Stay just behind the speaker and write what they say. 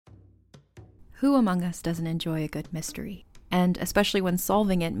Who among us doesn't enjoy a good mystery? And especially when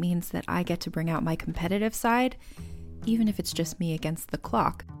solving it means that I get to bring out my competitive side, even if it's just me against the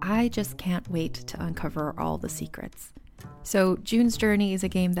clock. I just can't wait to uncover all the secrets. So June's Journey is a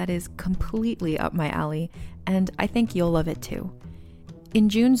game that is completely up my alley, and I think you'll love it too. In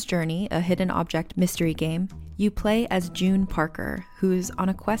June's Journey, a hidden object mystery game, you play as June Parker, who's on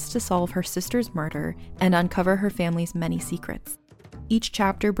a quest to solve her sister's murder and uncover her family's many secrets. Each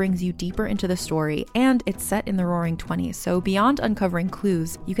chapter brings you deeper into the story, and it's set in the Roaring '20s, so beyond uncovering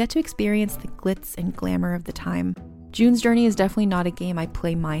clues, you get to experience the glitz and glamour of the time. June's Journey is definitely not a game I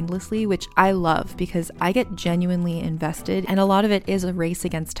play mindlessly, which I love because I get genuinely invested, and a lot of it is a race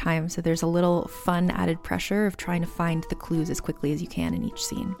against time, so there's a little fun added pressure of trying to find the clues as quickly as you can in each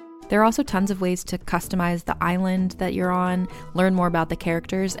scene. There are also tons of ways to customize the island that you're on, learn more about the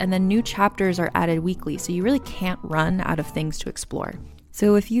characters, and then new chapters are added weekly, so you really can't run out of things to explore.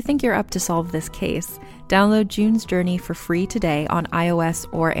 So if you think you're up to solve this case, download June's Journey for free today on iOS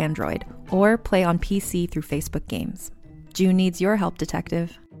or Android, or play on PC through Facebook Games. June needs your help,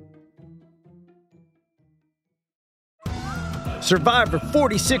 detective. Survivor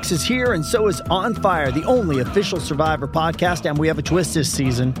 46 is here, and so is On Fire, the only official Survivor podcast, and we have a twist this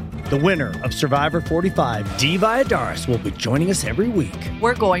season. The winner of Survivor 45, Dee Valladares, will be joining us every week.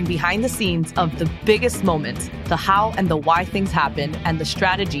 We're going behind the scenes of the biggest moments, the how and the why things happen, and the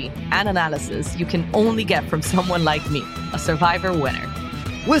strategy and analysis you can only get from someone like me, a Survivor winner.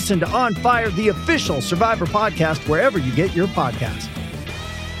 Listen to On Fire, the official Survivor podcast, wherever you get your podcasts.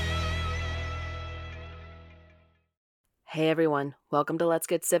 Hey everyone, welcome to Let's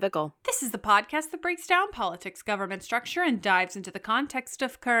Get Civical. This is the podcast that breaks down politics, government structure, and dives into the context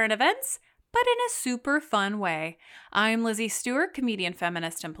of current events, but in a super fun way. I'm Lizzie Stewart, comedian,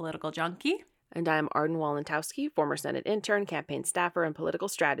 feminist, and political junkie. And I'm Arden Walentowski, former Senate intern, campaign staffer, and political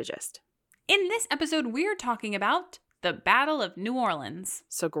strategist. In this episode, we're talking about the Battle of New Orleans.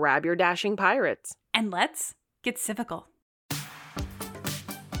 So grab your dashing pirates. And let's get civical.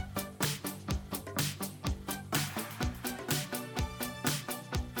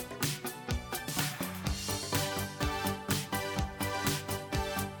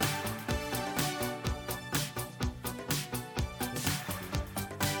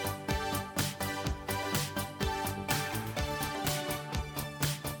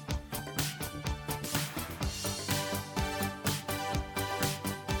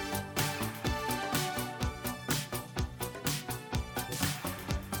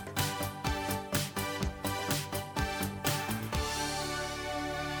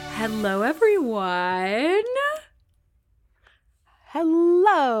 Hello, everyone.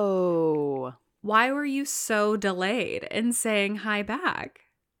 Hello. Why were you so delayed in saying hi back?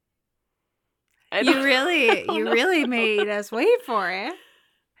 You really made us wait for it.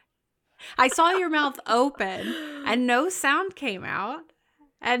 I saw your mouth open and no sound came out.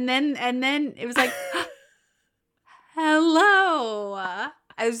 And then it was like, hello.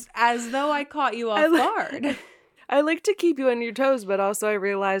 As though I caught you off guard. I like to keep you on your toes, but also I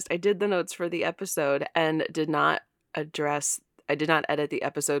realized I did the notes for the episode and did not edit the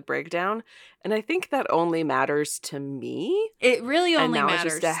episode breakdown. And I think that only matters to me. It really only and now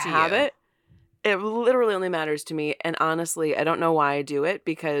matters it's just to a habit. you. It literally only matters to me. And honestly, I don't know why I do it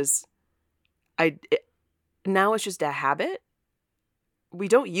because now it's just a habit. We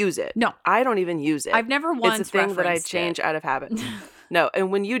don't use it. No. I don't even use it. I've never once It's a thing that I referenced change it. out of habit. No,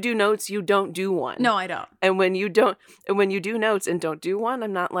 and when you do notes, you don't do one. No, I don't. And when you do notes and don't do one,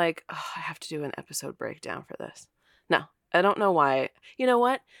 I'm not like, oh, I have to do an episode breakdown for this. No, I don't know why. You know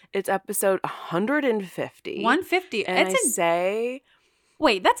what? It's episode 150. 150. And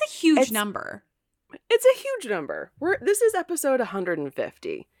Wait, that's a huge number. It's a huge number. This is episode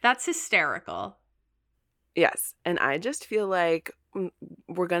 150. That's hysterical. Yes, and I just feel like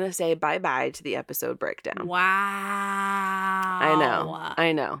we're going to say bye-bye to the episode breakdown. Wow.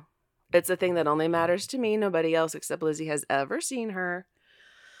 I know. It's a thing that only matters to me. Nobody else except Lizzie has ever seen her.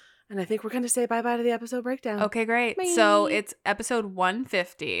 And I think we're going to say bye-bye to the episode breakdown. Okay, great. Bye. So it's episode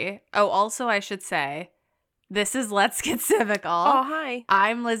 150. Oh, also I should say, this is Let's Get Civical. Oh, hi.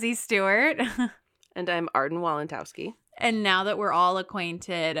 I'm Lizzie Stewart. And I'm Arden Walentowski. And now that we're all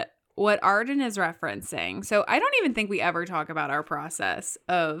acquainted, what Arden is referencing. So I don't even think we ever talk about our process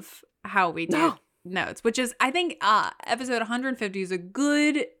of how we do notes, which is, I think, episode 150 is a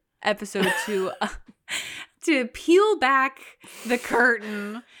good episode to peel back the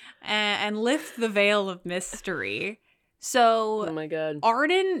curtain and lift the veil of mystery. So, oh my God,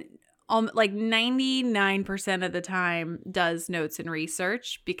 Arden, like 99% of the time, does notes and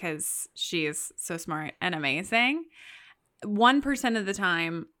research because she is so smart and amazing. 1% of the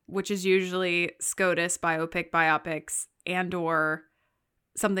time, which is usually SCOTUS, biopics, and or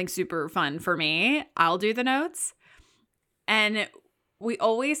something super fun for me, I'll do the notes. And we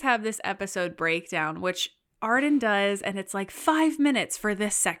always have this episode breakdown, which Arden does, and it's like 5 minutes for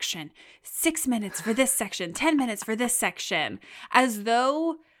this section, 6 minutes for this section, 10 minutes for this section, as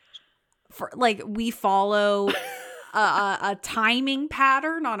though we follow a timing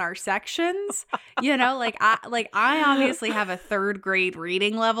pattern on our sections. I obviously have a 3rd grade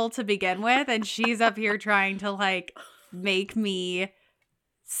reading level to begin with, and she's up here trying to like make me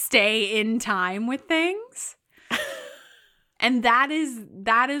stay in time with things. And that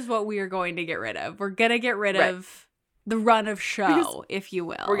is what we are going to get rid of. We're going to get rid of the run of show, if you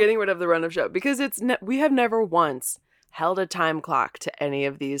will. We're getting rid of the run of show because we have never once held a time clock to any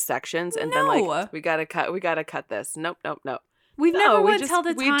of these sections and been like, we got to cut this. Nope. We've never once held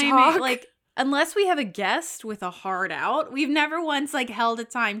a time, like, unless we have a guest with a hard out, we've never once like held a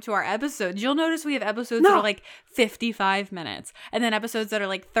time to our episodes. You'll notice we have episodes that are like 55 minutes and then episodes that are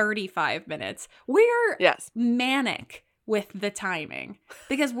like 35 minutes. We're manic with the timing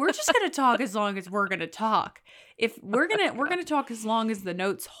because we're just going to talk as long as we're going to talk. If we're going to talk as long as the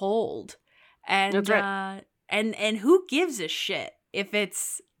notes hold. And that's right. And who gives a shit if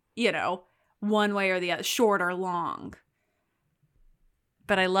it's, one way or the other, short or long.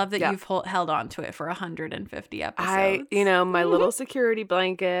 But I love that you've held on to it for 150 episodes. My little security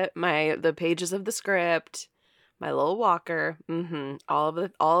blanket, the pages of the script, my little walker, all of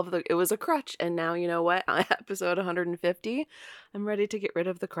the, it was a crutch. And now, you know what? On episode 150, I'm ready to get rid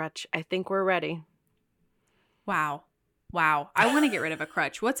of the crutch. I think we're ready. Wow. I want to get rid of a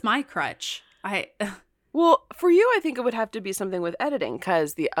crutch. What's my crutch? Well, for you, I think it would have to be something with editing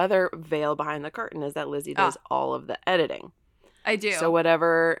because the other veil behind the curtain is that Lizzie does all of the editing. I do. So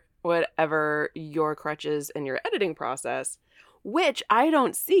whatever your crutches in your editing process, which I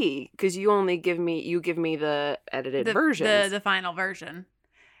don't see because you give me the edited versions. The final version.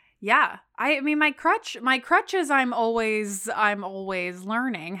 Yeah. I mean my crutches I'm always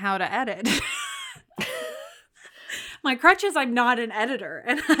learning how to edit. My crutches I'm not an editor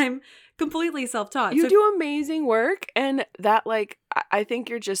and I'm completely self-taught. You do amazing work and that I think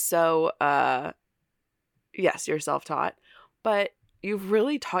you're just so yes, you're self-taught, but you've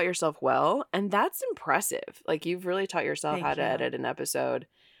really taught yourself well, and that's impressive. Like, you've really taught yourself how to edit an episode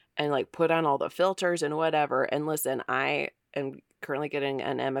and, put on all the filters and whatever. And listen, I am currently getting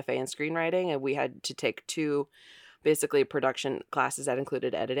an MFA in screenwriting, and we had to take 2, basically, production classes that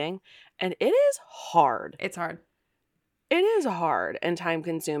included editing. And it is hard. It's hard. It is hard and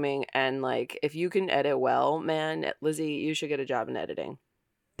time-consuming. And, if you can edit well, man, Lizzie, you should get a job in editing.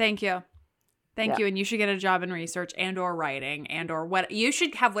 Thank you. Thank you. And you should get a job in research and or writing and or what you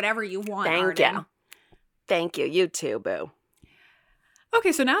should have whatever you want. Thank you. You too, boo.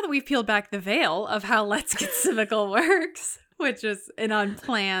 Okay, so now that we've peeled back the veil of how Let's Get Civical works, which is an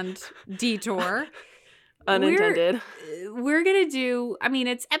unplanned detour. Unintended. We're going to do,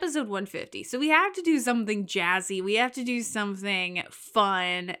 it's episode 150. So we have to do something jazzy. We have to do something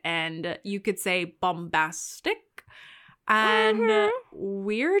fun and you could say bombastic. And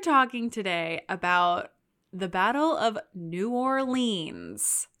we're talking today about the Battle of New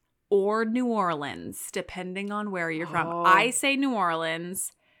Orleans or New Orleans, depending on where you're from. I say New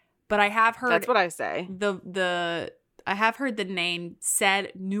Orleans, but I have heard that's what I say. I have heard the name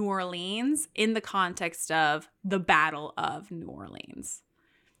said New Orleans in the context of the Battle of New Orleans.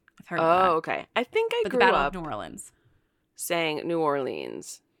 I've heard of that. Oh, okay. I think I grew the Battle up of New Orleans saying New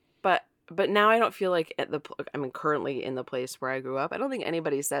Orleans, but now I don't feel like currently in the place where I grew up, I don't think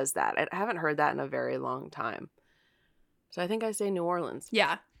anybody says that. I haven't heard that in a very long time. So I think I say New Orleans.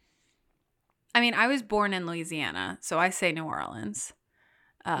 Yeah. I was born in Louisiana, so I say New Orleans.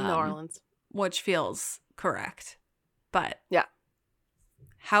 New Orleans. Which feels correct. But yeah.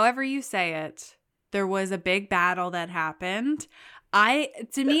 However you say it, there was a big battle that happened.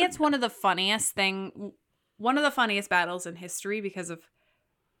 To me, it's one of the funniest battles in history because of,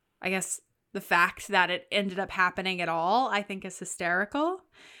 I guess, the fact that it ended up happening at all, I think is hysterical.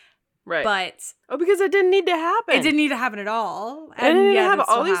 Right. But because it didn't need to happen. It didn't need to happen at all. And it didn't need to happen.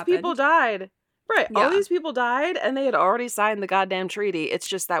 All these people died. Right. Yeah. All these people died and they had already signed the goddamn treaty. It's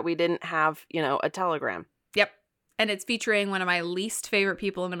just that we didn't have, a telegram. Yep. And it's featuring one of my least favorite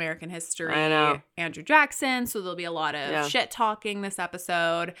people in American history, I know. Andrew Jackson. So there'll be a lot of shit talking this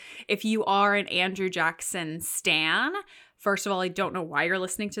episode. If you are an Andrew Jackson stan, first of all, I don't know why you're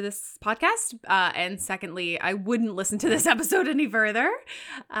listening to this podcast. And secondly, I wouldn't listen to this episode any further.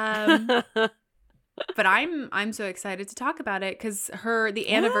 But I'm so excited to talk about it because the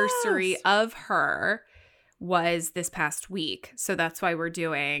anniversary of her was this past week. So that's why we're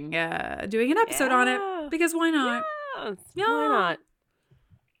doing an episode on it, because why not? Yeah. Why not?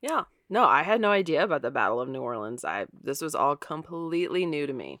 Yeah. No, I had no idea about the Battle of New Orleans. This was all completely new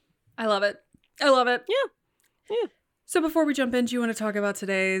to me. I love it. I love it. Yeah. So before we jump in, do you want to talk about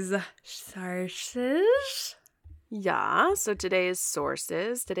today's sources? Yeah. So today's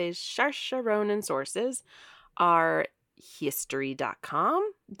Saoirse Ronan sources are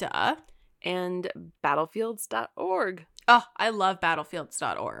history.com. Duh. And battlefields.org. Oh, I love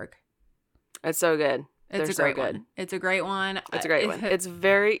battlefields.org. It's so good. It's a great one. It's a great one. It's a great one. It's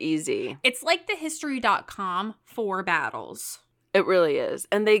very easy. It's like the history.com for battles. It really is.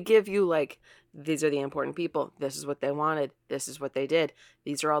 And they give you like, these are the important people. This is what they wanted. This is what they did.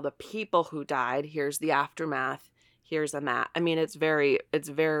 These are all the people who died. Here's the aftermath. Here's the map. I mean, it's very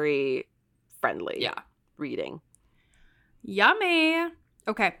friendly reading. Yummy.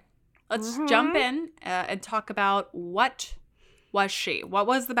 Okay. Let's jump in and talk about what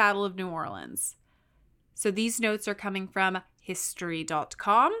was the Battle of New Orleans. So these notes are coming from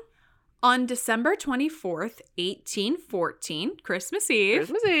history.com. On December 24th, 1814, Christmas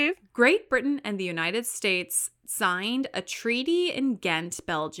Eve, Great Britain and the United States signed a treaty in Ghent,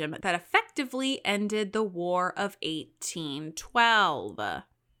 Belgium, that effectively ended the War of 1812.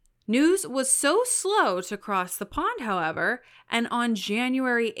 News was so slow to cross the pond, however, and on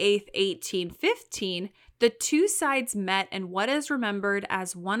January 8th, 1815, the two sides met in what is remembered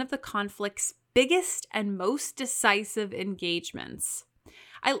as one of the conflict's biggest and most decisive engagements.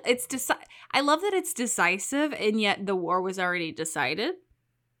 I love that it's decisive, and yet the war was already decided.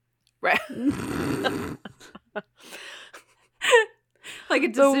 Right. Like a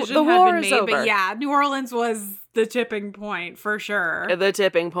decision had been made, but yeah, New Orleans was the tipping point for sure. The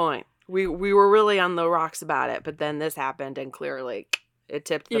tipping point. We were really on the rocks about it, but then this happened, and clearly it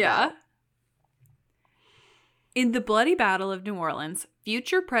tipped the ball. In the bloody Battle of New Orleans,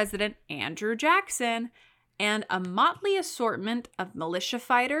 future President Andrew Jackson and a motley assortment of militia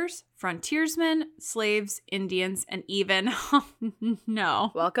fighters, frontiersmen, slaves, Indians, and even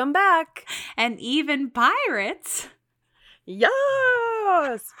welcome back, and even pirates.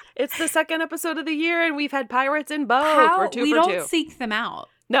 Yes, it's the second episode of the year, and we've had pirates in both. We're two we for don't two. Seek them out.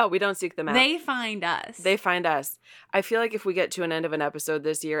 No, we don't seek them out. They find us. I feel like if we get to an end of an episode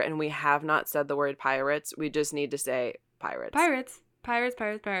this year and we have not said the word pirates, we just need to say pirates. Pirates.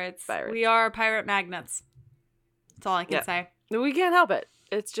 We are pirate magnets. That's all I can say. We can't help it.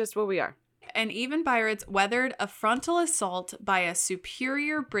 It's just what we are. And even pirates weathered a frontal assault by a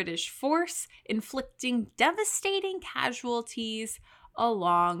superior British force, inflicting devastating casualties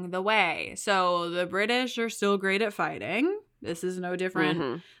along the way. So the British are still great at fighting. This is no different.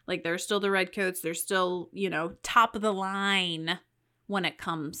 Mm-hmm. Like, they're still the redcoats. They're still, top of the line when it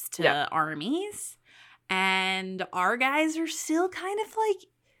comes to armies. And our guys are still kind of like,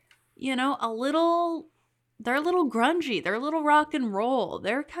 they're a little grungy. They're a little rock and roll.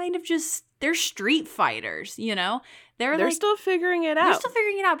 They're kind of just, they're street fighters, They're still figuring it out.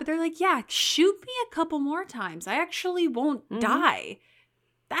 But they're like, yeah, shoot me a couple more times. I actually won't die.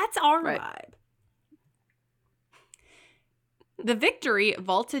 That's our vibe. The victory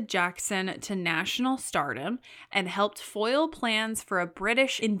vaulted Jackson to national stardom and helped foil plans for a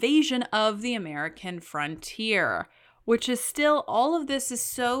British invasion of the American frontier, which is still, all of this is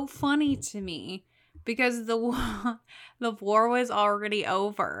so funny to me because the war was already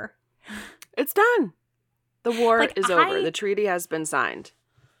over. It's done. The war is over. The treaty has been signed.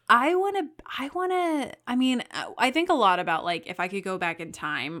 I think a lot about, like, if I could go back in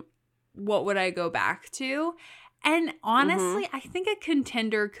time, what would I go back to? And honestly, I think a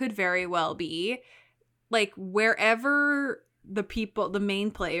contender could very well be, like, wherever the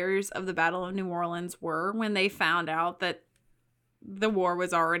main players of the Battle of New Orleans were when they found out that the war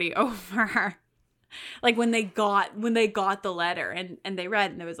was already over. Like, when they got the letter and they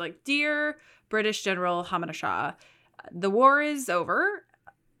read, and it was like, "Dear British General Hamid Shah, the war is over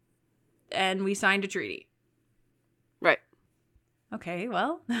and we signed a treaty." Right. Okay,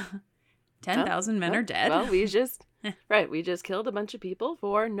 well, 10,000 men are dead. Well, we just killed a bunch of people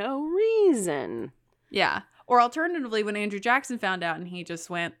for no reason. Yeah. Or alternatively, when Andrew Jackson found out and he just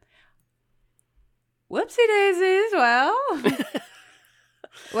went, "Whoopsie daisies, well."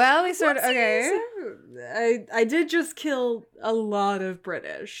 Well, we sort of, okay. I did just kill a lot of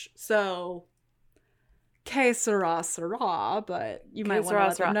British, so que sera, sera, but you might want to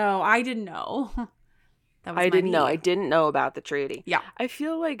let them know. I didn't know. I didn't know. I didn't know about the treaty. Yeah. I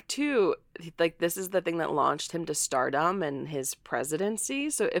feel like, too, like, this is the thing that launched him to stardom and his presidency.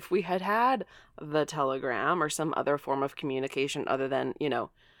 So if we had the telegram or some other form of communication other than,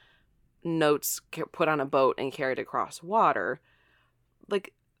 notes put on a boat and carried across water,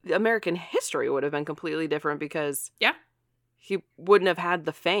 like, the American history would have been completely different because he wouldn't have had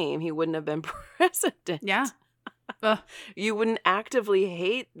the fame. He wouldn't have been president. Yeah. You wouldn't actively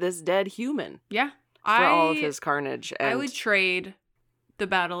hate this dead human. Yeah. For all of his carnage. And I would trade the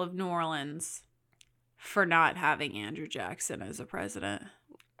Battle of New Orleans for not having Andrew Jackson as a president.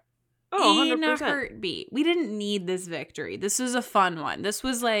 Oh, 100%. In a heartbeat. We didn't need this victory. This was a fun one. This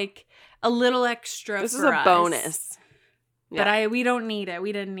was like a little extra. This for is a us. bonus. But we don't need it.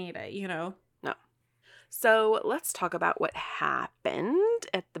 We didn't need it, No. So let's talk about what happened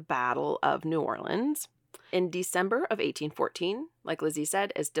at the Battle of New Orleans. In December of 1814, like Lizzie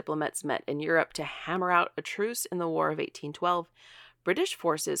said, as diplomats met in Europe to hammer out a truce in the War of 1812, British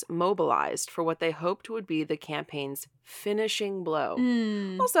forces mobilized for what they hoped would be the campaign's finishing blow.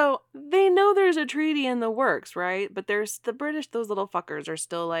 Also, they know there's a treaty in the works, right? But there's the British, those little fuckers are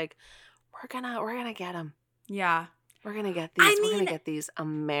still like, we're gonna get them. Yeah. We're gonna get these. We're gonna get these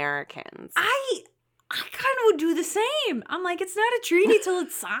Americans. I kind of would do the same. I'm like, it's not a treaty till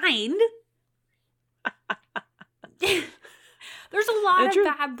it's signed. There's a lot of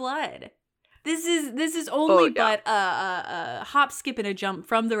bad blood. This is only but a hop, skip, and a jump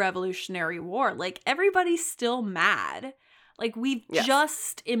from the Revolutionary War. Like, everybody's still mad. Like, we've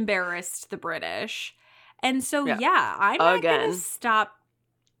just embarrassed the British. And so, I'm not going to stop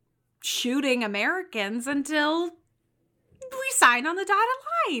shooting Americans until we sign on the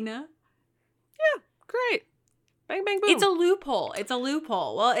dotted line. Yeah, great. Bang, bang, boom. It's a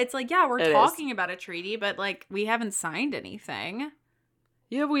loophole. Well, it's like, we're talking about a treaty, but, like, we haven't signed anything.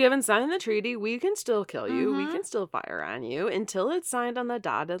 Yeah, we haven't signed the treaty. We can still kill you. We can still fire on you until it's signed on the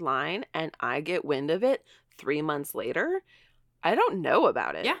dotted line and I get wind of it 3 months later. I don't know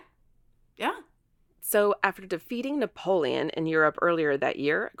about it. Yeah. Yeah. So after defeating Napoleon in Europe earlier that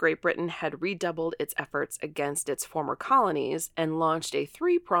year, Great Britain had redoubled its efforts against its former colonies and launched a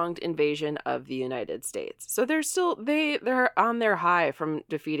 3-pronged invasion of the United States. So they're on their high from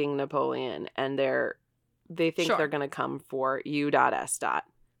defeating Napoleon, and they think they're going to come for U.S.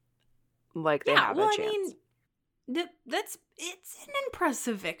 Like they have a chance. I mean, it's an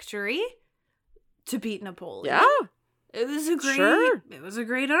impressive victory to beat Napoleon. Yeah. It was a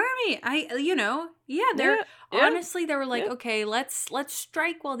great army. Honestly, they were like, okay, let's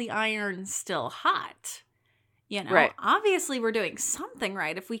strike while the iron's still hot. You know, obviously we're doing something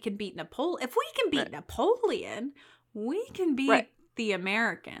right. If we can beat Napoleon, Napoleon, we can beat the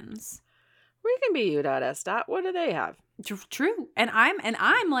Americans. We can be U.S. What do they have? True. And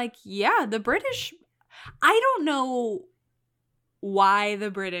I'm like, the British, I don't know why the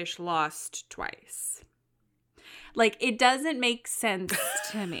British lost twice. Like, it doesn't make sense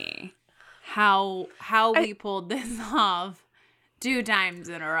to me how we pulled this off 2 times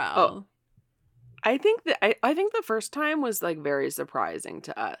in a row. Oh, I think the first time was, like, very surprising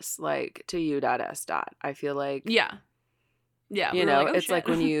to us, like, to U.S. I feel like, you know, like, it's like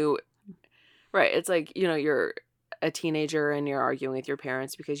when you, it's like, you know, you're a teenager and you're arguing with your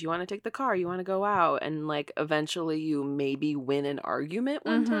parents because you want to take the car, you want to go out, and, like, eventually you maybe win an argument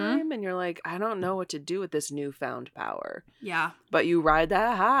one time and you're like, I don't know what to do with this newfound power. Yeah. But you ride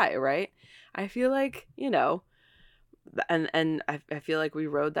that high, right? I feel like, you know, and I feel like we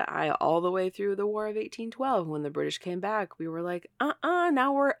rode that high all the way through the War of 1812. When the British came back, we were like,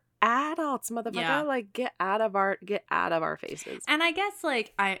 now we're adults, motherfucker. Like, get out of our faces. And I guess,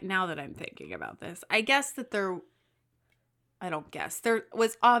 like, now that I'm thinking about this, I guess that there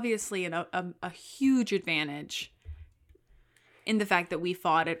was obviously a huge advantage in the fact that we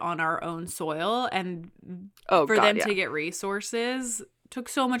fought it on our own soil, and for them to get resources took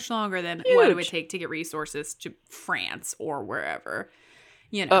so much longer than what it would take to get resources to France or wherever,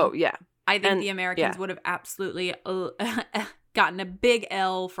 you know. Oh, yeah. I think the Americans would have absolutely gotten a big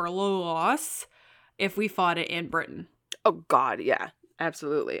L for loss if we fought it in Britain. Oh, God, yeah.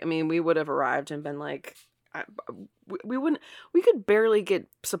 Absolutely. I mean, we would have arrived and been like, we could barely get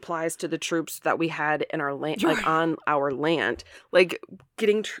supplies to the troops that we had in our land, like on our land, like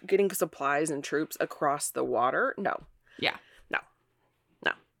getting supplies and troops across the water. No.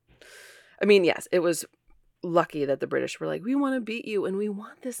 I mean, yes, it was lucky that the British were like, we want to beat you and we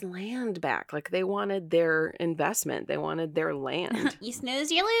want this land back. Like, they wanted their investment. They wanted their land. You snooze,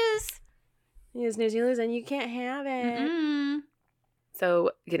 you lose. You snooze, you lose, and you can't have it. Mm-mm.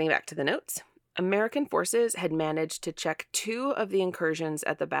 So, getting back to the notes. American forces had managed to check 2 of the incursions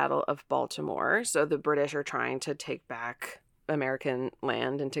at the Battle of Baltimore. So the British are trying to take back American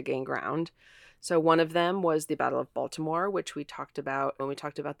land and to gain ground. So one of them was the Battle of Baltimore, which we talked about when we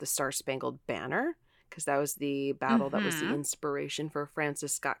talked about the Star-Spangled Banner, because that was the battle that was the inspiration for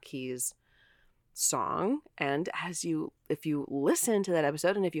Francis Scott Key's song. And if you listen to that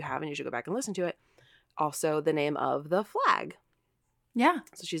episode, and if you haven't, you should go back and listen to it, also the name of the flag. Yeah.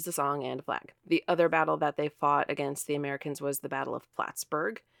 So she's the song and a flag. The other battle that they fought against the Americans was the Battle of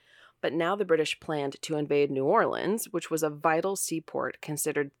Plattsburgh. But now the British planned to invade New Orleans, which was a vital seaport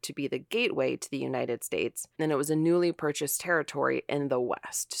considered to be the gateway to the United States. And it was a newly purchased territory in the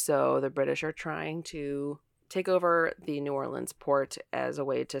West. So the British are trying to take over the New Orleans port as a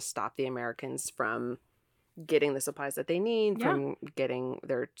way to stop the Americans from getting the supplies that they need, from getting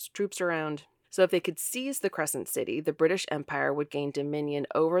their troops around. So if they could seize the Crescent City, the British Empire would gain dominion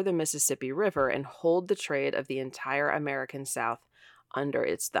over the Mississippi River and hold the trade of the entire American South under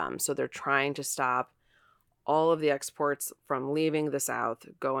its thumb. So they're trying to stop all of the exports from leaving the South,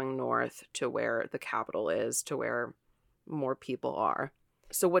 going north to where the capital is, to where more people are.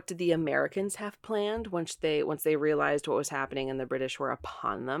 So what did the Americans have planned once they realized what was happening and the British were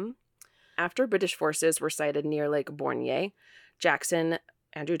upon them? After British forces were sighted near Lake Borgne,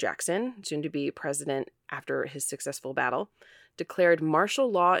 Andrew Jackson, soon to be president after his successful battle, declared martial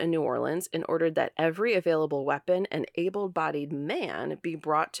law in New Orleans and ordered that every available weapon and able-bodied man be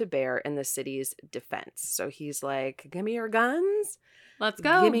brought to bear in the city's defense. So he's like, give me your guns. Let's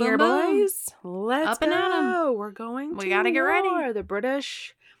go. Give me boom, your boom. boys. Let's Up and at 'em. go. We're going to We gotta get ready. war. The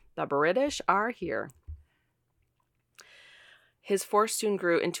British are here. His force soon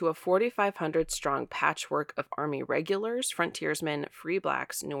grew into a 4,500-strong patchwork of Army regulars, frontiersmen, free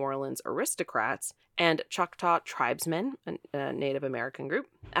blacks, New Orleans aristocrats, and Choctaw tribesmen, a Native American group.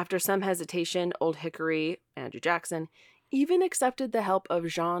 After some hesitation, Old Hickory, Andrew Jackson, even accepted the help of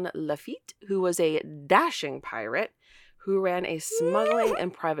Jean Lafitte, who was a dashing pirate who ran a smuggling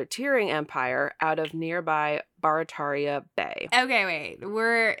and privateering empire out of nearby Barataria Bay. Okay, wait.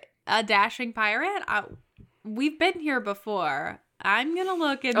 We're a dashing pirate? We've been here before. I'm going to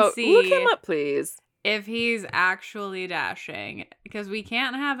look and see. Look him up, please. If he's actually dashing. Because we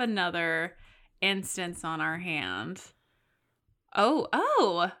can't have another instance on our hand.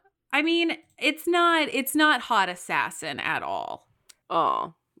 Oh. I mean, it's not hot assassin at all.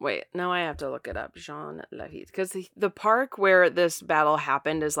 Oh, wait. Now I have to look it up. Jean Lafitte. Because the park where this battle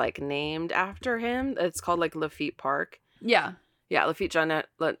happened is like named after him. It's called like Lafitte Park. Yeah. Yeah, John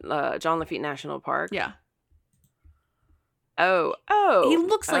Lafitte National Park. Yeah. Oh. He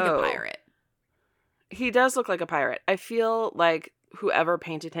looks like a pirate. He does look like a pirate. I feel like whoever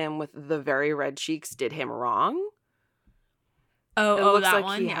painted him with the very red cheeks did him wrong. Oh, looks that like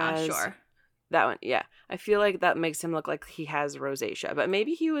one? he Yeah, has- sure. That one, yeah. I feel like that makes him look like he has rosacea, but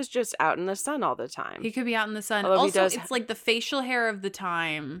maybe he was just out in the sun all the time. He could be out in the sun. Although he Also, does it's like the facial hair of the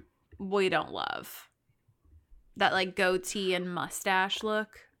time we don't love. That like goatee and mustache look,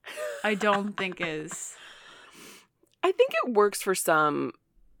 I don't think is... I think it works for some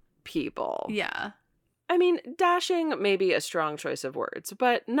people. Yeah. I mean, dashing may be a strong choice of words,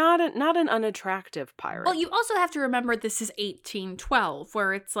 but not an unattractive pirate. Well, you also have to remember this is 1812,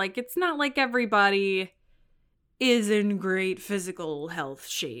 where it's like, it's not like everybody is in great physical health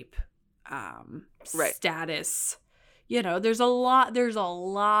shape, Right. status. You know, there's a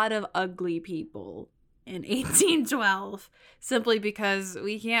lot of ugly people in 1812 simply because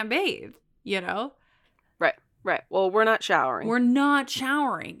we can't bathe, you know? Right. Well, we're not showering. We're not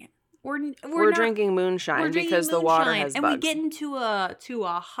showering. We're not drinking moonshine because the water has and bugs. we get into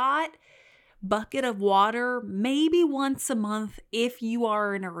a hot bucket of water maybe once a month if you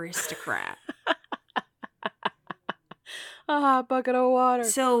are an aristocrat. A hot bucket of water.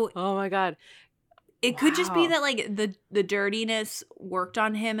 So Oh my God. it could just be Wow. that like the dirtiness worked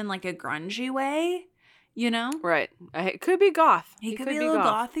on him in like a grungy way, you know? Right. It could be goth. He could be a little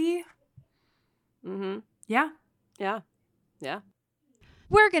gothy. Mm-hmm. Yeah. Yeah.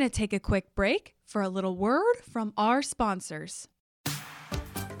 We're going to take a quick break for a little word from our sponsors.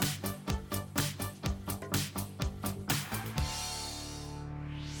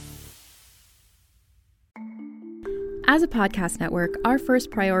 As a podcast network, our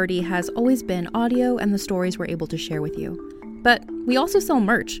first priority has always been audio and the stories we're able to share with you. But we also sell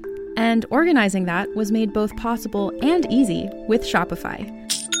merch, and organizing that was made both possible and easy with Shopify.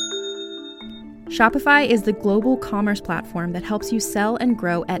 Shopify is the global commerce platform that helps you sell and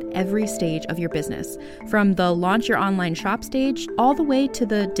grow at every stage of your business, from the launch your online shop stage all the way to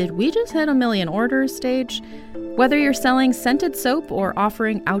the did we just hit 1 million orders stage. Whether you're selling scented soap or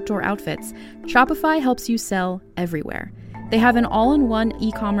offering outdoor outfits, Shopify helps you sell everywhere. They have an all-in-one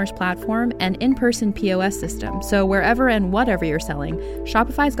e-commerce platform and in-person POS system, so wherever and whatever you're selling,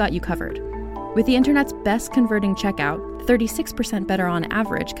 Shopify's got you covered. With the internet's best converting checkout, 36% better on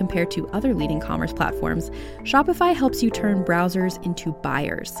average compared to other leading commerce platforms, Shopify helps you turn browsers into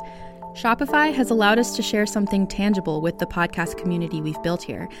buyers. Shopify has allowed us to share something tangible with the podcast community we've built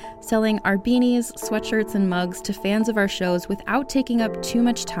here, selling our beanies, sweatshirts, and mugs to fans of our shows without taking up too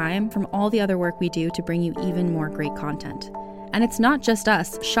much time from all the other work we do to bring you even more great content. And it's not just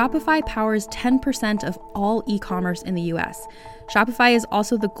us. Shopify powers 10% of all e-commerce in the US. Shopify is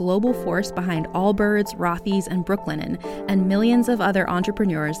also the global force behind Allbirds, Rothy's, and Brooklinen, and millions of other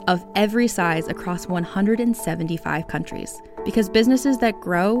entrepreneurs of every size across 175 countries. Because businesses that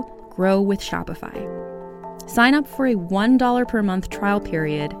grow with Shopify. Sign up for a $1 per month trial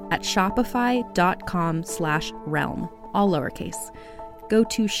period at shopify.com/realm, all lowercase. Go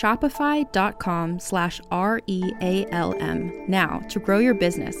to shopify.com/REALM now to grow your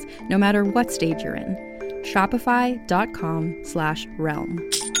business, no matter what stage you're in. Shopify.com/realm.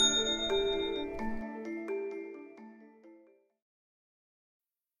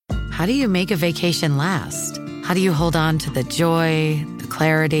 How do you make a vacation last? How do you hold on to the joy, the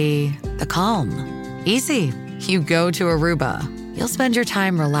clarity, the calm? Easy. You go to Aruba. You'll spend your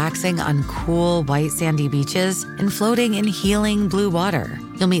time relaxing on cool, white, sandy beaches and floating in healing blue water.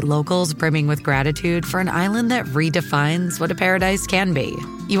 You'll meet locals brimming with gratitude for an island that redefines what a paradise can be.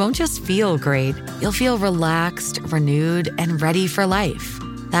 You won't just feel great, you'll feel relaxed, renewed, and ready for life.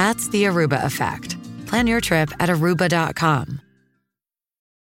 That's the Aruba effect. Plan your trip at Aruba.com.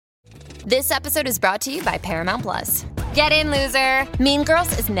 This episode is brought to you by Paramount Plus. Get in, loser! Mean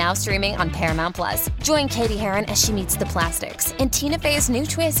Girls is now streaming on Paramount Plus. Join Katie Heron as she meets the plastics in Tina Fey's new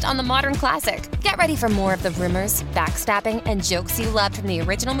twist on the modern classic. Get ready for more of the rumors, backstabbing, and jokes you loved from the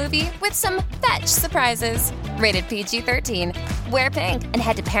original movie with some fetch surprises. Rated PG-13. Wear pink and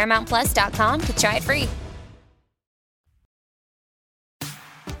head to ParamountPlus.com to try it free.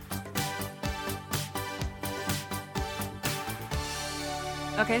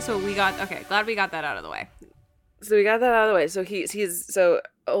 Okay, glad we got that out of the way. So we got that out of the way. So so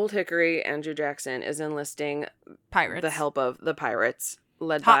Old Hickory, Andrew Jackson, is enlisting Pirates. the help of the pirates,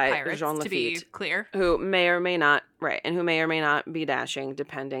 led Hot by pirates, Jean to be Lafitte, clear. who may or may not be dashing,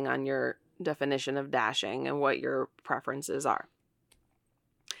 depending on your definition of dashing and what your preferences are.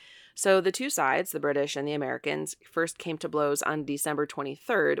 So the two sides, the British and the Americans, first came to blows on December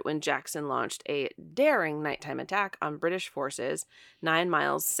 23rd when Jackson launched a daring nighttime attack on British forces 9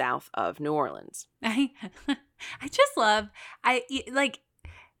 miles south of New Orleans. I just love, I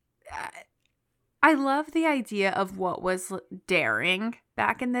love the idea of what was daring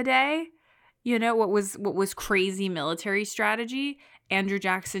back in the day. You know, what was crazy military strategy. Andrew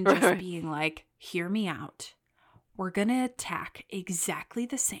Jackson just being like, hear me out. We're going to attack exactly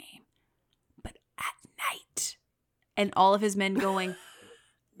the same, but at night. And all of his men going,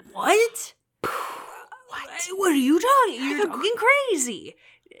 what? What are you talking? You're talking crazy.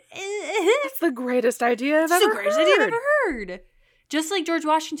 That's the greatest idea I've ever heard. Just like George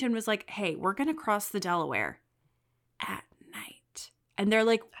Washington was like, hey, we're going to cross the Delaware at night. And they're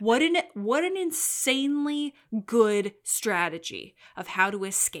like, what an insanely good strategy of how to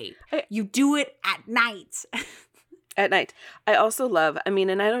escape. You do it at night. At night. I also love,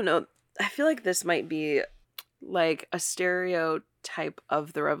 and I don't know, I feel like this might be like a stereotype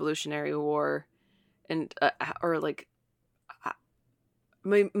of the Revolutionary War and or like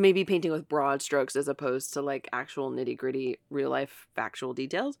maybe painting with broad strokes as opposed to like actual nitty-gritty real life factual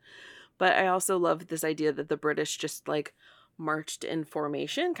details. But I also love this idea that the British just like marched in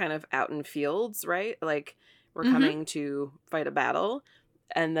formation kind of out in fields, right? Like we're coming to fight a battle.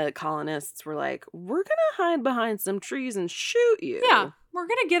 And the colonists were like, we're going to hide behind some trees and shoot you. Yeah, we're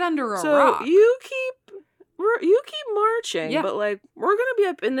going to get under a rock. So you keep marching, but like we're going to be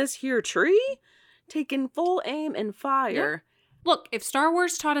up in this here tree taking full aim and fire. Yeah. Look, if Star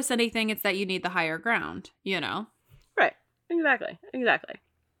Wars taught us anything, it's that you need the higher ground, you know? Right. Exactly.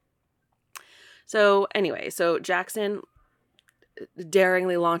 So anyway, so Jackson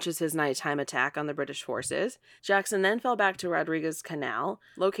daringly launches his nighttime attack on the British forces. Jackson then fell back to Rodriguez Canal,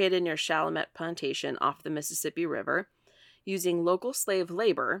 located near Chalmette Plantation off the Mississippi River. Using local slave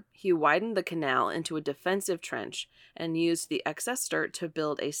labor, he widened the canal into a defensive trench and used the excess dirt to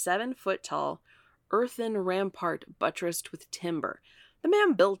build a 7-foot-tall earthen rampart buttressed with timber. The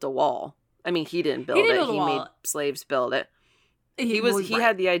man built a wall. I mean, he didn't build it. He made slaves build it. He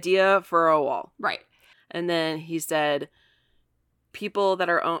had the idea for a wall. Right. And then he said, people that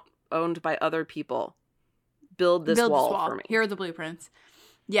are owned by other people, build this wall for me. Here are the blueprints.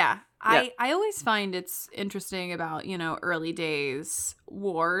 Yeah. I always find it's interesting about, early days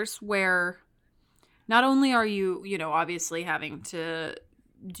wars where not only are you, obviously having to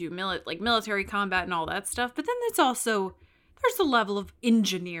do military combat and all that stuff, but then that's There's a level of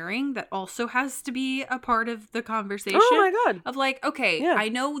engineering that also has to be a part of the conversation. Oh my God. Of like, okay, Yeah. I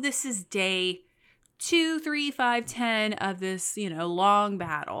know this is day 2, 3, 5, 10 of this, long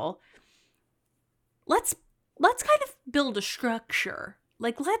battle. Let's kind of build a structure.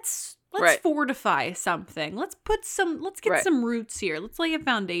 Like let's Right. fortify something. Let's get Right. some roots here. Let's lay a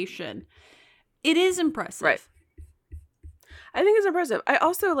foundation. It is impressive. Right. I think it's impressive. I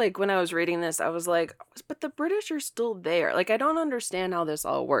also, like, when I was reading this, I was like, but the British are still there. Like, I don't understand how this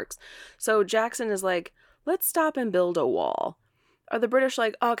all works. So Jackson is like, let's stop and build a wall. Are the British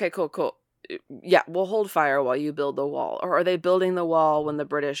like, okay, cool. Yeah, we'll hold fire while you build the wall. Or are they building the wall when the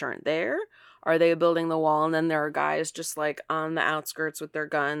British aren't there? Are they building the wall and then there are guys just, like, on the outskirts with their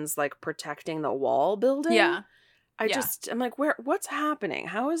guns, like, protecting the wall building? Yeah. I'm like, what's happening?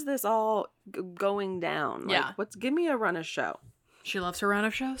 How is this all going down? Like, Yeah. give me a run of show. She loves her run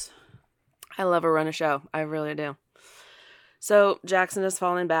of shows. I love a run of show. I really do. So Jackson is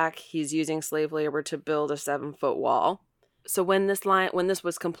falling back. He's using slave labor to build a 7-foot wall. So when this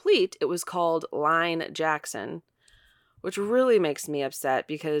was complete, it was called Line Jackson, which really makes me upset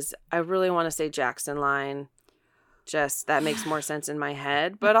because I really want to say Jackson Line. Just that makes more sense in my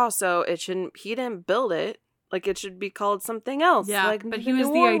head. But also, he didn't build it. Like, it should be called something else. Yeah, like but the he was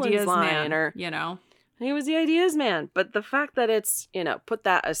New the Orleans ideas line, man, or he was the ideas man. But the fact that it's, put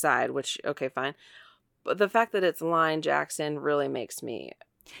that aside, which, okay, fine. But the fact that it's Line Jackson really makes me,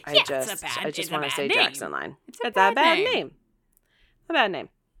 I just want to say name. Jackson Line. It's a bad name. A bad name.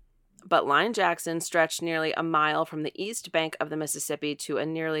 But Line Jackson stretched nearly a mile from the east bank of the Mississippi to a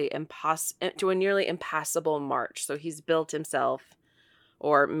nearly impassable march. So he's built himself,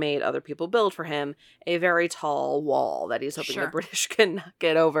 or made other people build for him, a very tall wall that he's hoping the British can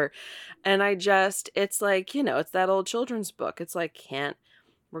get over. And it's like, it's that old children's book. It's like,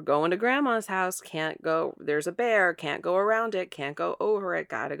 we're going to grandma's house, can't go, there's a bear, can't go around it, can't go over it,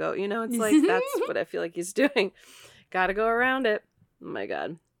 gotta go. It's like, that's what I feel like he's doing. Gotta go around it. Oh my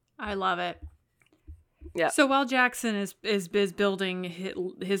God. I love it. Yeah. So while Jackson is building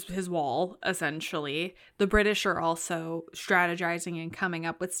his wall, essentially, the British are also strategizing and coming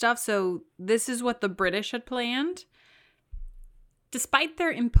up with stuff. So this is what the British had planned. Despite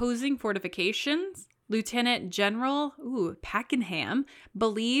their imposing fortifications, Lieutenant General Pakenham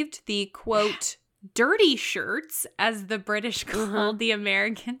believed the, quote, dirty shirts, as the British called the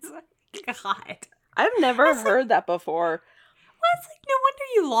Americans. God. I've never heard that before. Well, it's like, no wonder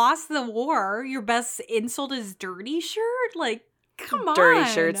you lost the war. Your best insult is dirty shirt? Like, come on. Dirty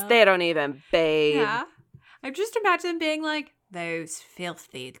shirts. They don't even bathe. Yeah. I just imagine them being like, those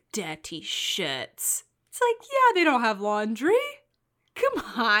filthy, dirty shirts. It's like, yeah, they don't have laundry. Come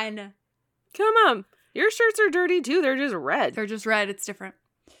on. Come on. Your shirts are dirty too. They're just red. They're just red. It's different.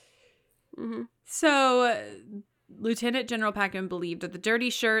 Mm-hmm. So Lieutenant General Pakenham believed that the dirty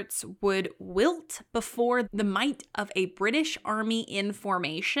shirts would wilt before the might of a British army in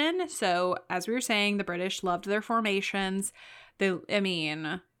formation. So, as we were saying, the British loved their formations.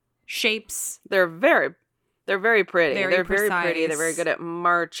 Shapes. They're very pretty. They're very precise. pretty. They're very good at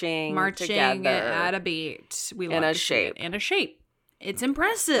marching together. At a beat. We love in a to see shape. it in a shape. It's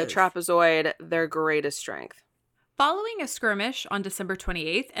impressive. The trapezoid, their greatest strength. Following a skirmish on December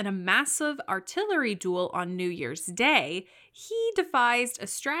 28th and a massive artillery duel on New Year's Day, he devised a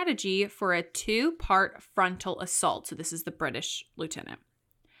strategy for a 2-part frontal assault. So this is the British lieutenant.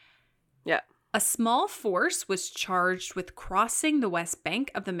 Yeah. A small force was charged with crossing the west bank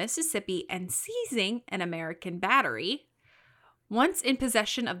of the Mississippi and seizing an American battery. Once in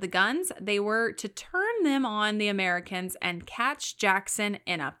possession of the guns, they were to turn them on the Americans and catch Jackson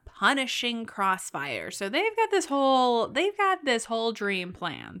in a punishing crossfire. So they've got this whole dream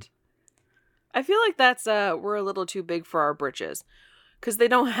planned. I feel like that's we're a little too big for our britches, because they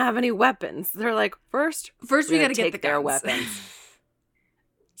don't have any weapons. They're like, first we got to get their guns. weapons.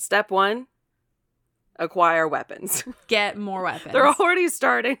 Step 1, acquire weapons. Get more weapons. They're already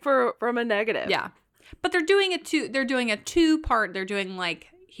starting from a negative. Yeah. But they're doing a 2-part. They're doing like,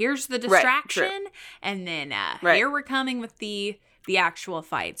 here's the distraction, right, and then right. here we're coming with the actual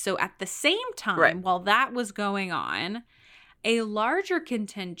fight. So at the same time, right. while that was going on, a larger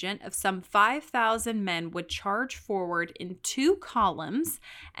contingent of some 5,000 men would charge forward in 2 columns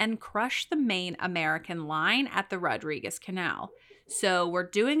and crush the main American line at the Rodriguez Canal. So we're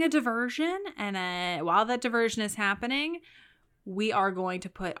doing a diversion, and while that diversion is happening, we are going to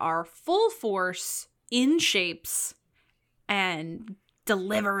put our full force in shapes and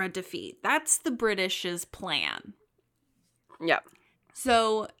deliver a defeat. That's the British's plan. Yeah.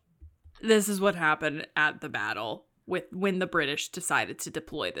 So this is what happened at the battle when the British decided to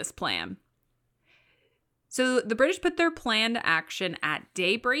deploy this plan. So the British put their plan to action at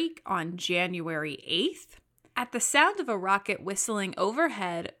daybreak on January 8th. At the sound of a rocket whistling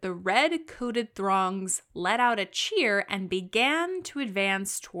overhead, the red-coated throngs let out a cheer and began to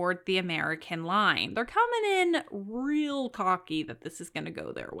advance toward the American line. They're coming in real cocky that this is going to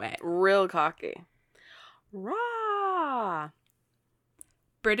go their way. Real cocky. Rah!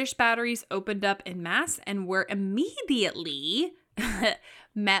 British batteries opened up en masse and were immediately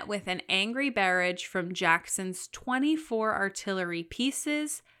met with an angry barrage from Jackson's 24 artillery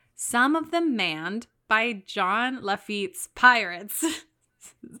pieces, some of them manned by John Lafitte's pirates.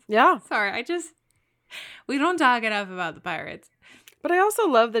 Yeah. Sorry, we don't talk enough about the pirates. But I also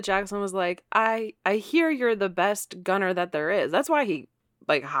love that Jackson was like, I hear you're the best gunner that there is. That's why he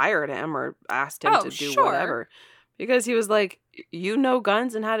hired him or asked him to do whatever. Because he was like, you know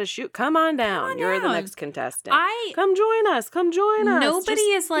guns and how to shoot. Come on down. You're the next contestant. Come join us. Come join us. Nobody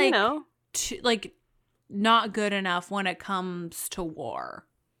is not good enough when it comes to war.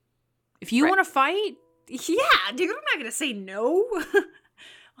 If you want to fight, yeah, dude, I'm not going to say no.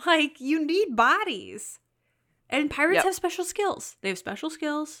 You need bodies. And pirates have special skills. They have special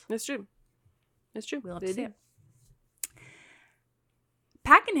skills. It's true. We'll have to see it.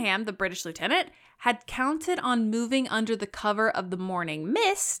 Pakenham, the British lieutenant, had counted on moving under the cover of the morning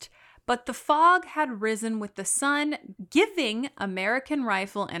mist, but the fog had risen with the sun, giving American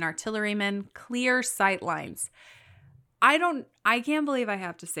rifle and artillerymen clear sight lines. I can't believe I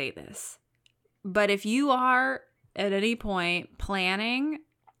have to say this, but if you are at any point planning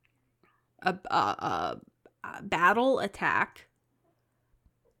a battle attack,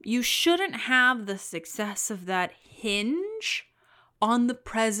 you shouldn't have the success of that hinge on the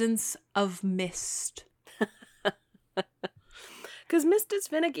presence of mist. Because mist is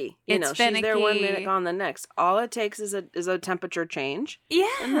finicky. She's there 1 minute, gone the next. All it takes is a temperature change. Yeah.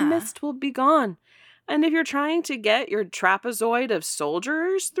 And the mist will be gone. And if you're trying to get your trapezoid of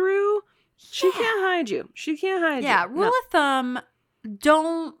soldiers through, she can't hide you. Yeah, rule of thumb,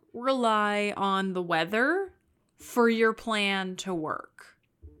 don't rely on the weather for your plan to work.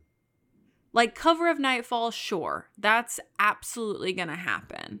 Cover of nightfall, sure, that's absolutely gonna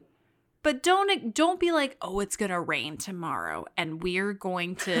happen. But don't be like, oh, it's gonna rain tomorrow and we're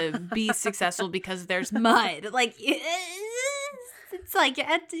going to be successful because there's mud. It's like,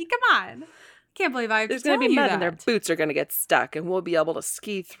 come on. Can't believe I have There's to tell gonna be you mud that. and their boots are gonna get stuck and we'll be able to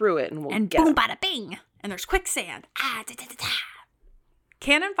ski through it and and get boom, them. bada, bing, and there's quicksand.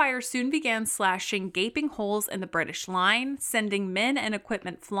 Cannon fire soon began slashing gaping holes in the British line, sending men and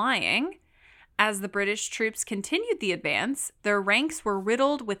equipment flying. As the British troops continued the advance, their ranks were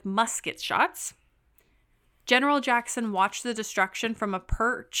riddled with musket shots. General Jackson watched the destruction from a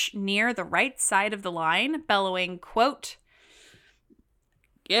perch near the right side of the line, bellowing, quote,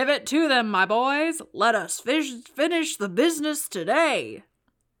 "Give it to them, my boys. Let us finish the business today."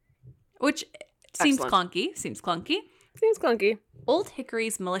 Which seems clunky. Seems clunky. Old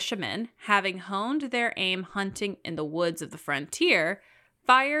Hickory's militiamen, having honed their aim hunting in the woods of the frontier,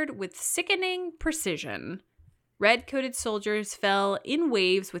 fired with sickening precision. Red-coated soldiers fell in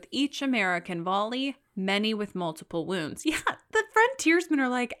waves with each American volley, many with multiple wounds. Yeah, the frontiersmen are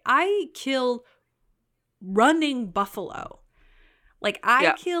like, I kill running buffalo.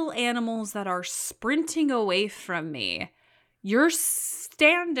 I kill animals that are sprinting away from me. You're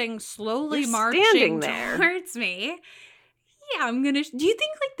slowly marching there towards me. Yeah, I'm gonna. Do you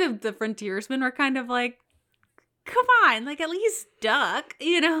think the frontiersmen are kind of like, come on, at least duck,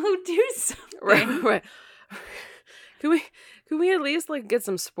 do something. Right. Can we at least get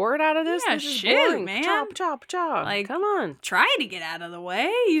some sport out of this? Yeah, this is shit, boring. man. Chop, chop, chop. Come on. Try to get out of the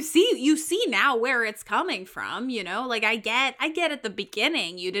way. You see now where it's coming from, I get at the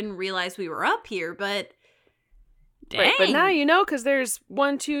beginning you didn't realize we were up here, but dang. Right, but now because there's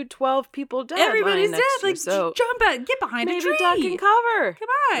 12 people dead. Everybody's dead. So jump out, get behind a tree. Maybe duck and cover. Come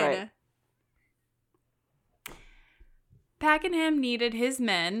on. Right. Pakenham needed his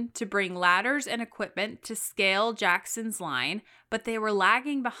men to bring ladders and equipment to scale Jackson's line, but they were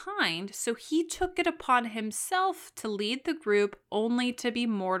lagging behind, so he took it upon himself to lead the group, only to be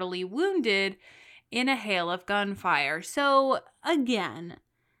mortally wounded in a hail of gunfire. So, again,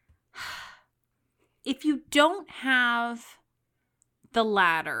 if you don't have the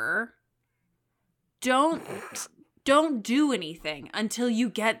ladder, don't do anything until you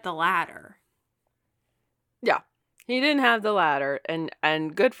get the ladder. Yeah. He didn't have the ladder,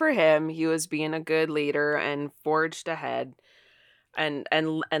 and good for him. He was being a good leader and forged ahead and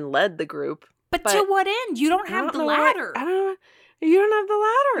led the group. But to what end? You don't have the ladder. I don't know. You don't have the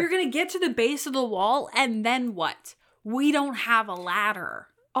ladder. You're going to get to the base of the wall, and then what? We don't have a ladder.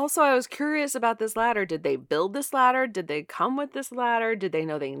 Also, I was curious about this ladder. Did they build this ladder? Did they come with this ladder? Did they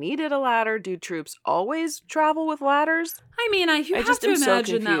know they needed a ladder? Do troops always travel with ladders? I mean, you have to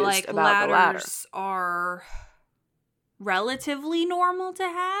imagine that like ladders are relatively normal to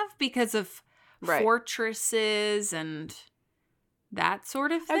have because of fortresses and that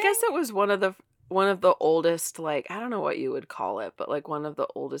sort of thing. I guess it was one of the oldest, like, I don't know what you would call it, but like one of the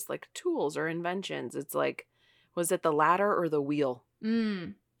oldest like tools or inventions. It's like, was it the ladder or the wheel?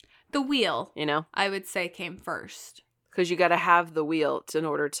 The wheel, you know, I would say came first. Because you got to have the wheel in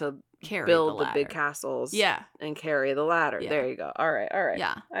order to build the big castles. Yeah. And carry the ladder. Yeah. There you go. All right.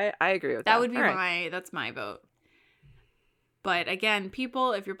 Yeah. I agree with that. That would be that's my vote. But again,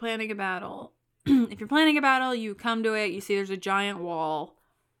 people, if you're planning a battle, you come to it, you see there's a giant wall.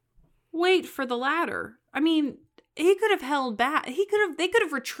 Wait for the ladder. I mean, he could have held back. They could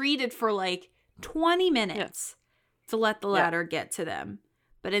have retreated for like 20 minutes to let the ladder get to them.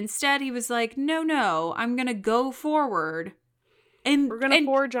 But instead he was like, no, I'm going to go forward. And we're going to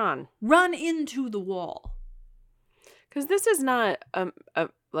forge on. Run into the wall. Because this is not,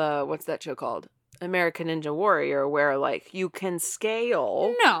 what's that show called? American Ninja Warrior, where like you can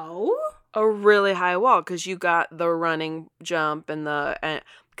scale. No. A really high wall because you got the running jump and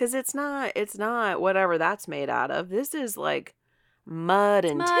because it's not whatever that's made out of. This is like mud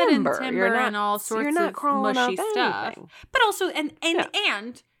and timber. You're not, and all sorts of mushy stuff. But also, and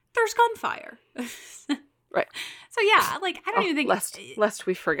there's gunfire. Right. So yeah, like I don't even think lest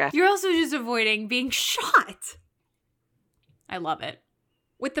we forget. You're also just avoiding being shot. I love it.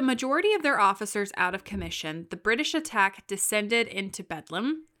 With the majority of their officers out of commission, the British attack descended into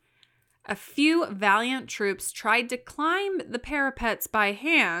bedlam. A few valiant troops tried to climb the parapets by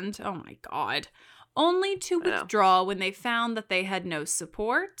hand. Oh my God. Only to withdraw when they found that they had no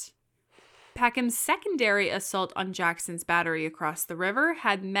support. Peckham's secondary assault on Jackson's battery across the river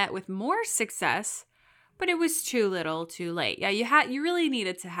had met with more success, but it was too little, too late. Yeah, you really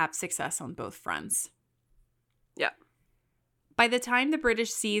needed to have success on both fronts. Yeah. By the time the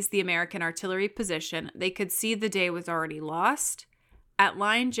British seized the American artillery position, they could see the day was already lost. At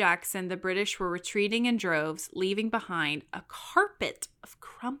Lyon Jackson, the British were retreating in droves, leaving behind a carpet of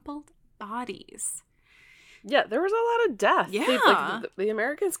crumpled bodies. Yeah, there was a lot of death. Yeah. The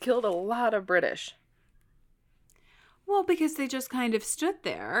Americans killed a lot of British. Well, because they just kind of stood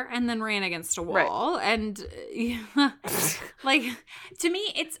there and then ran against a wall. Right. And, like, to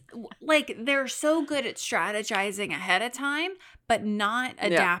me, it's like they're so good at strategizing ahead of time, but not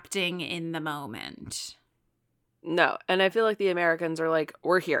adapting in the moment. No. And I feel like the Americans are like,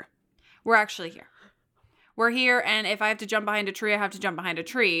 we're here. We're actually here. We're here. And if I have to jump behind a tree, I have to jump behind a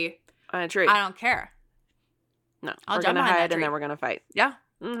tree. On a tree. I don't care. No. We're going to hide and then we're going to fight. Yeah.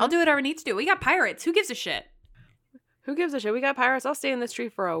 Mm-hmm. I'll do whatever I need to do. We got pirates. Who gives a shit? Who gives a shit? We got pirates. I'll stay in this tree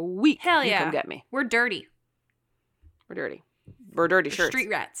for a week. Hell yeah. You come get me. We're dirty. We're dirty. We're dirty shirts. Street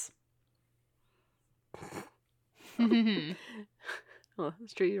rats. Oh,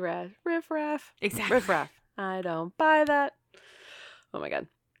 street rat. Riff raff. Exactly. Riff raff. I don't buy that. Oh my God.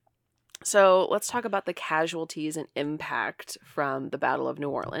 So let's talk about the casualties and impact from the Battle of New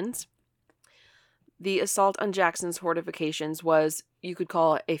Orleans. The assault on Jackson's fortifications was, you could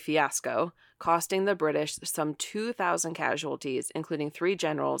call it a fiasco, costing the British some 2,000 casualties, including 3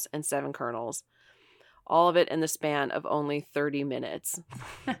 generals and 7 colonels. All of it in the span of only 30 minutes.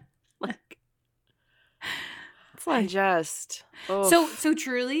 It's like just... Oof. So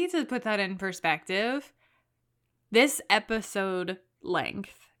truly, to put that in perspective, this episode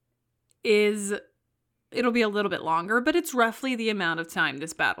length it'll be a little bit longer, but it's roughly the amount of time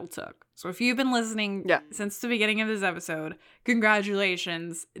this battle took. So if you've been listening since the beginning of this episode,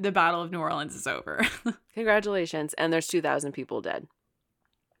 congratulations, the Battle of New Orleans is over. Congratulations, and there's 2,000 people dead.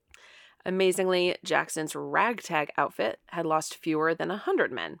 Amazingly, Jackson's ragtag outfit had lost fewer than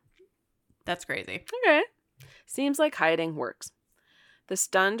 100 men. That's crazy. Okay. Seems like hiding works. The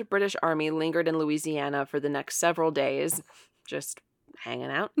stunned British army lingered in Louisiana for the next several days, just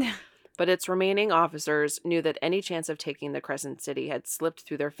hanging out. But its remaining officers knew that any chance of taking the Crescent City had slipped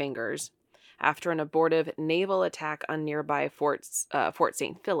through their fingers. After an abortive naval attack on nearby Fort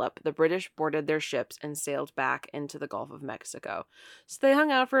St. Philip, the British boarded their ships and sailed back into the Gulf of Mexico. So they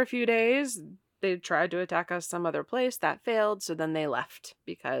hung out for a few days. They tried to attack us some other place. That failed, so then they left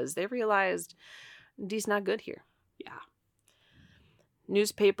because they realized D's not good here. Yeah.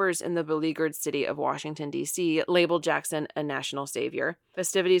 Newspapers in the beleaguered city of Washington, D.C. labeled Jackson a national savior.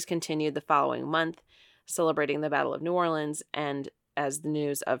 Festivities continued the following month, celebrating the Battle of New Orleans, and as the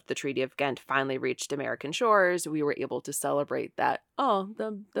news of the Treaty of Ghent finally reached American shores, we were able to celebrate that,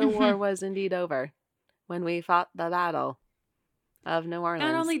 the war was indeed over when we fought the battle. of New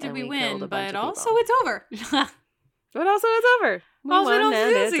Orleans. Not only did and we killed win, a bunch but of also people. it's over. But also it's over. We Also, we won don't and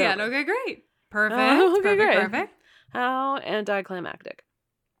do this it's again. over. Okay, great. Perfect. Okay, great. Perfect. How anticlimactic.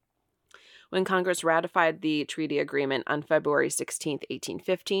 When Congress ratified the treaty agreement on February 16,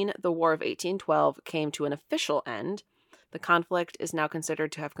 1815, the War of 1812 came to an official end. The conflict is now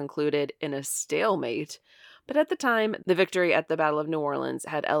considered to have concluded in a stalemate, but at the time, the victory at the Battle of New Orleans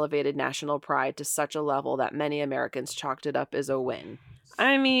had elevated national pride to such a level that many Americans chalked it up as a win.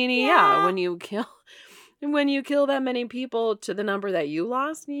 I mean, yeah, when you kill that many people to the number that you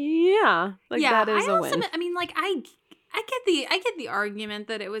lost, that is a win. I mean, like I get the argument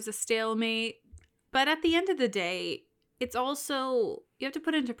that it was a stalemate, but at the end of the day, it's also, you have to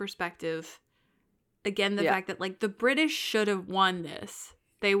put into perspective again the fact that like the British should have won this.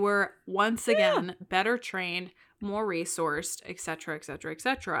 They were once again better trained, more resourced, etc., etc.,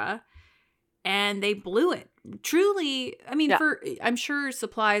 etc., and they blew it. Truly, I mean, I'm sure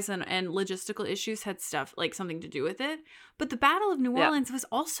supplies and logistical issues had stuff like something to do with it, but the Battle of New Orleans was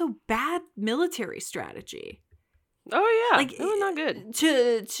also bad military strategy. Oh yeah, like it was not good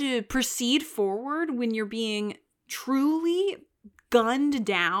to proceed forward when you're being truly gunned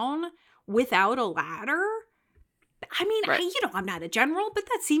down without a ladder. I mean, I'm not a general, but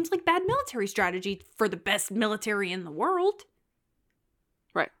that seems like bad military strategy for the best military in the world.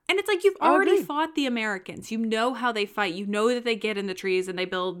 Right. And it's like, you've already fought the Americans. You know how they fight. You know that they get in the trees and they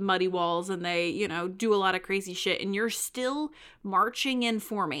build muddy walls and they, do a lot of crazy shit. And you're still marching in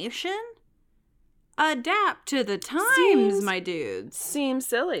formation? Adapt to the times, my dudes. Seems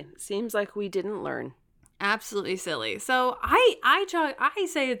silly. Seems like we didn't learn. Absolutely silly. So I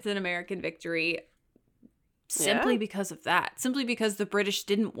say it's an American victory simply because of that. Simply because the British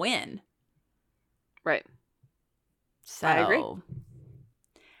didn't win. Right. So I agree.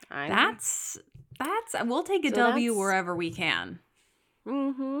 That's we'll take a W wherever we can.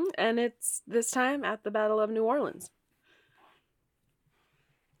 Mm-hmm. And it's this time at the Battle of New Orleans.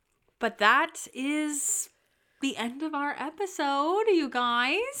 But that is the end of our episode, you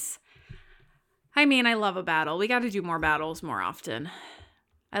guys. I mean, I love a battle. We got to do more battles more often.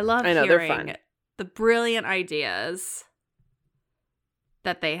 I love hearing the brilliant ideas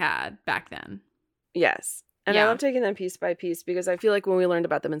that they had back then. Yes. And I love taking them piece by piece because I feel like when we learned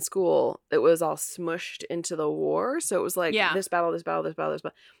about them in school, it was all smushed into the war. So it was like this battle, this battle, this battle, this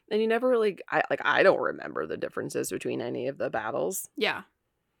battle. And you never really, I don't remember the differences between any of the battles. Yeah.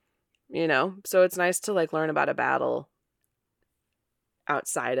 So it's nice to learn about a battle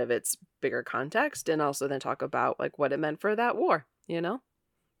outside of its bigger context and also then talk about what it meant for that war,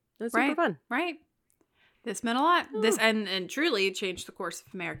 It's super fun. Right. This meant a lot. This and truly changed the course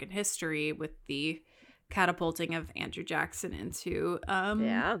of American history with the catapulting of Andrew Jackson into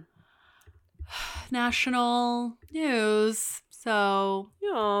national news. So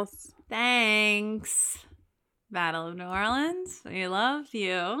yes. Thanks. Battle of New Orleans. We loved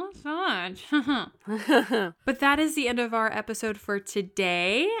you so much. But that is the end of our episode for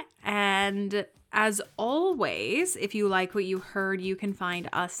today. And as always, if you like what you heard, you can find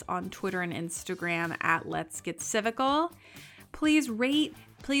us on Twitter and Instagram at Let's Get Civical. Please rate,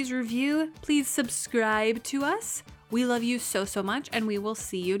 please review, please subscribe to us. We love you so, so much, and we will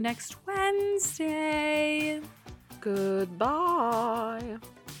see you next Wednesday. Goodbye.